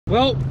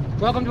Well,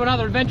 welcome to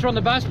another adventure on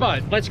the bass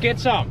boat. Let's get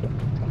some.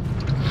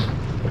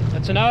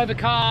 It's an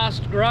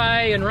overcast,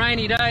 grey and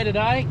rainy day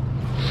today.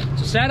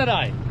 It's a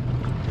Saturday.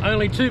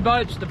 Only 2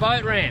 boats at the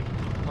boat ramp.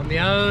 I'm the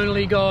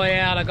only guy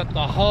out. I got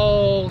the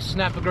whole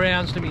snapper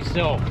grounds to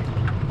myself.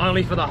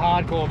 Only for the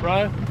hardcore,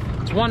 bro.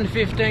 It's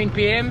 1:15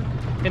 p.m.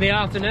 in the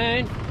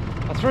afternoon.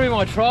 I threw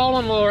my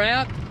trolling lure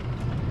out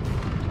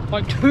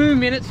like 2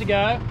 minutes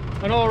ago,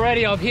 and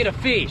already I've hit a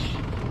fish.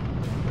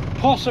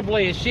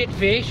 Possibly a shit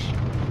fish.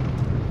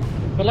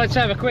 But let's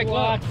have a quick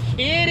look.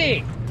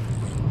 Kidding!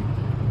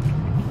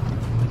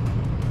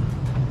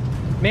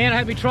 Man, I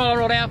had my trolling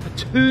rod out for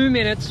 2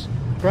 minutes.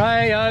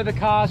 Grey,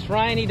 overcast,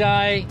 rainy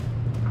day.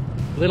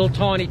 Little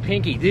tiny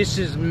pinky. This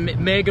is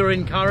mega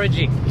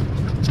encouraging.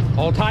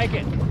 I'll take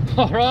it.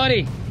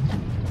 Alrighty.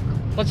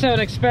 Let's have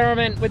an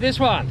experiment with this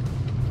one.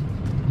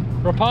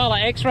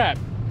 Rapala Xrap,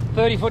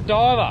 30-foot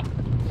diver.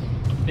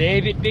 They're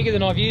a bit bigger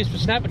than I've used for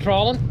snapper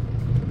trolling.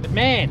 But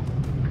man,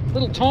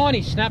 little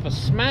tiny snapper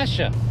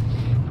smasher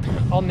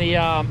on the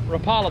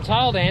Rapala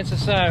tail dancer.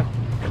 So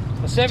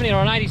a 70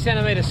 or an 80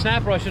 centimetre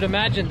snapper, I should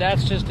imagine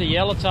that's just a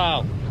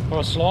yellowtail or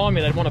a slimy.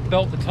 They'd want to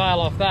belt the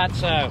tail off that.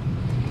 So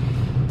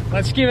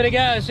let's give it a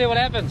go, see what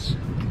happens.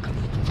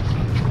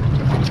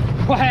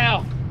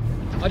 Wow,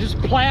 I just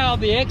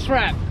ploughed the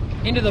Xrap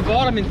into the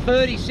bottom in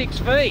 36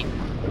 feet.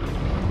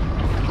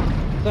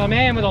 So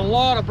man, with a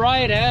lot of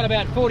braid out,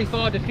 about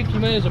 45 to 50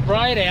 metres of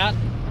braid out,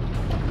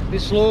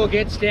 this lure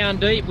gets down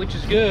deep, which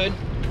is good.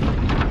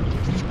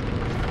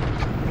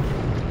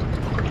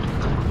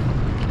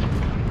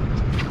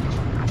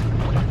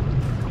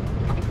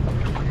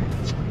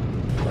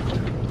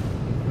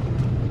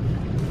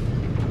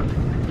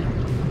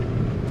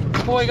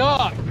 What we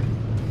got?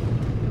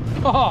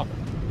 Oh,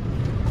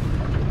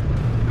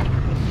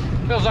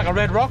 feels like a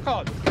red rock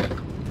cod.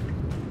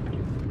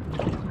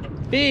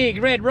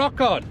 Big red rock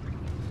cod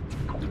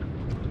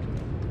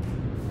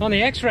on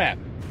the Xrap.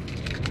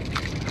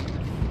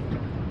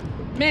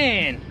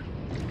 Man,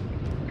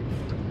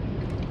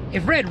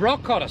 if red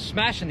rock cod are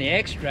smashing the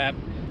Xrap,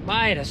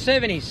 mate, a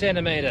 70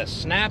 centimetre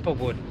snapper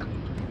would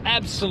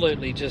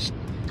absolutely just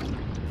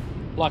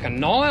like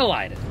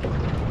annihilate it.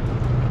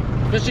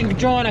 Just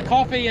enjoying a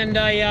coffee and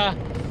a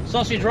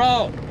sausage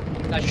roll.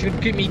 That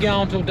should keep me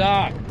going till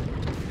dark.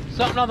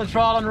 Something on the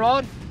trolling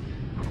rod.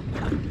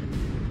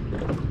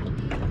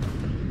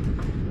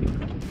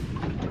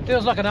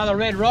 Feels like another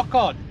red rock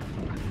cod.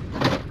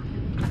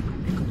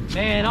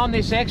 Man, on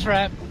this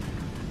Xrap,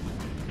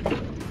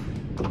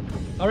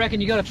 I reckon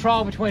you got to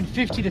troll between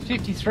 50 to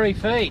 53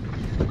 feet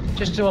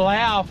just to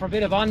allow for a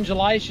bit of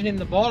undulation in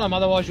the bottom,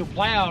 otherwise you'll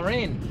plough her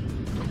in.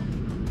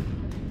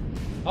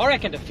 I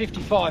reckon to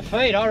 55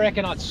 feet, I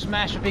reckon I'd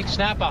smash a big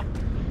snapper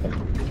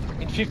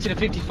in 50 to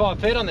 55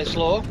 feet on this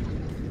lure.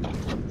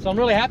 So I'm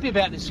really happy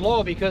about this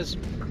lure because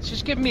it's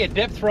just giving me a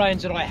depth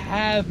range that I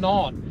have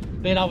not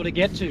been able to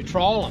get to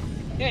trolling.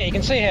 Yeah, you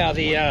can see how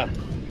the, yeah,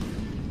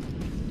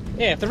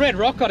 if the red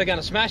rock cod are going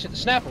to smash it, the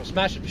snapper will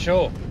smash it for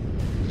sure.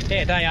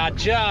 Yeah, they are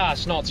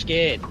just not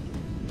scared.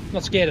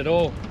 Not scared at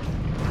all.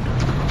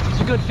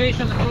 It's a good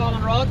fish on the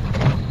trolling rod.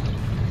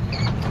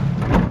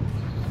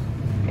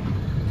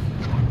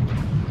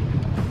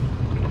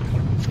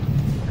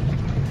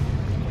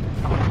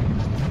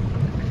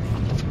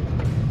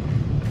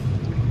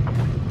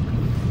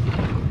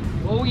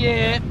 Oh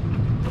yeah.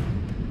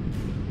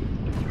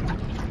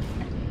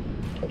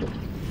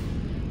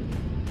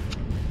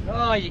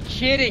 Oh, you're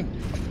kidding.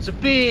 It's a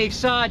big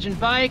Sergeant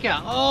Baker.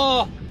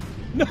 Oh,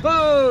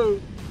 no,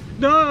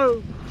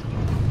 no.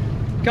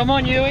 Come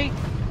on, Huey.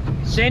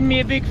 Send me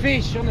a big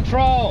fish on the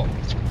troll.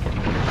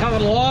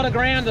 Covered a lot of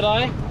ground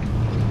today.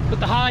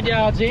 Put the hard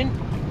yards in.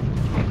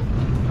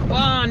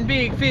 One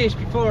big fish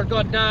before it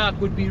got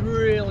dark would be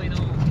really nice.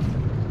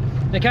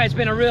 Okay, it's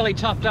been a really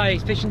tough day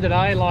fishing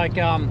today. Like,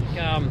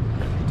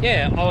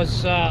 yeah, I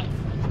was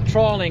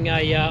trolling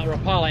a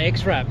Rapala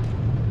Xrap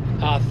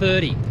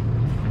 30,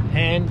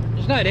 and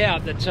there's no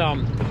doubt that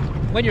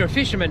when you're a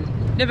fisherman,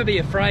 never be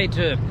afraid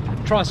to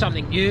try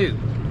something new,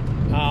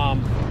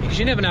 because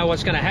you never know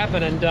what's going to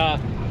happen. And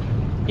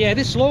yeah,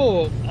 this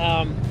lure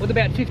with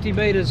about 50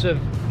 metres of,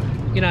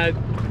 you know,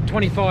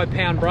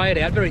 25-pound braid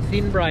out, very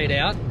thin braid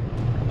out,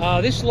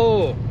 this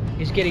lure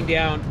is getting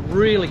down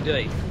really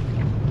deep,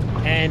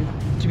 and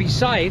to be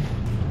safe,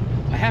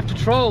 I have to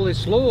troll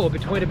this lure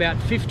between about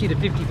 50 to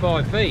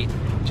 55 feet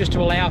just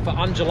to allow for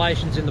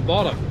undulations in the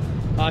bottom.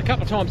 A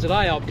couple of times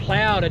today I've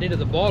ploughed it into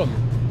the bottom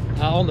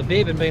on the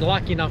bib and been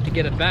lucky enough to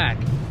get it back.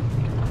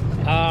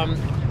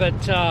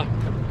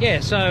 Yeah,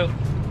 so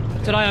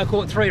today I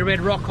caught 3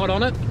 red rock cod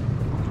on it,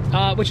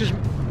 which is,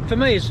 for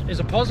me, is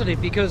a positive,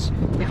 because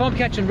if I'm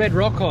catching red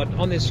rock cod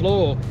on this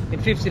lure in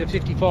 50 to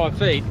 55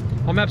 feet,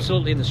 I'm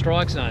absolutely in the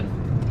strike zone.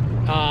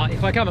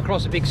 If I come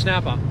across a big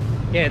snapper,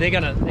 yeah, they're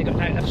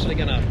absolutely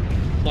gonna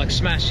like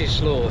smash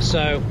this lure.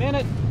 So, man,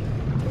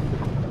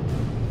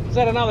 is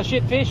that another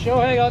shit fish? Oh,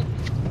 hang on,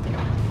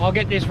 I'll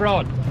get this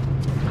rod.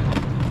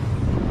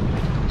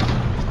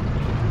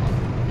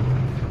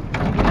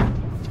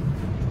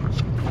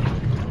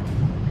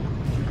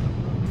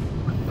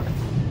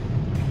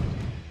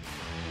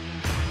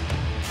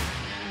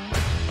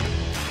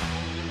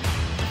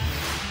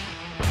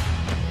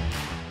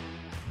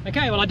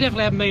 Okay, well I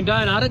definitely haven't been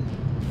donated.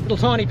 Little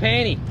tiny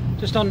panty,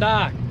 just on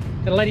dark.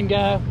 Gonna let him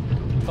go.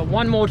 Got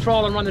one more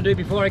trial and run to do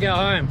before I go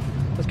home.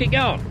 Let's get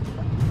going.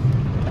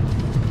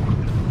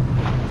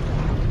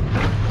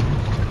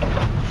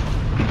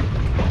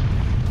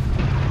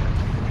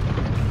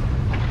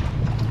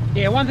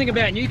 Yeah, one thing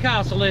about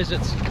Newcastle is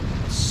it's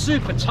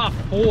super tough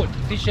port to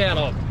fish out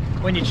of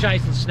when you're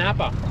chasing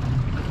snapper.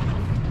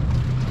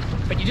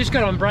 But you just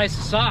got to embrace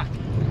the suck.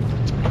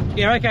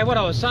 Yeah, okay, what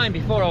I was saying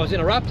before I was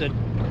interrupted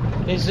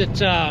is that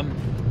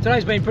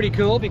today's been pretty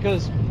cool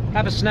because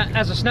as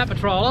a snapper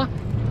troller,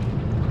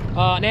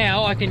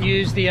 now I can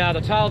use the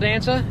tail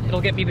dancer.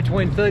 It'll get me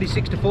between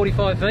 36 to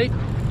 45 feet,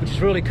 which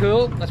is really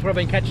cool. That's where I've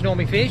been catching all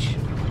my fish.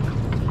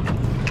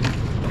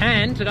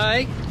 And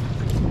today,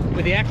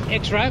 with the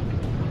Xrap,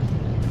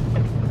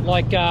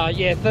 like,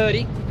 yeah,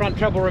 30, front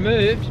treble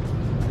removed,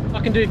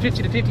 I can do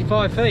 50 to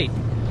 55 feet.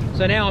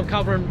 So now I'm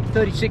covering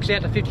 36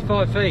 out to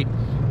 55 feet,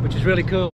 which is really cool.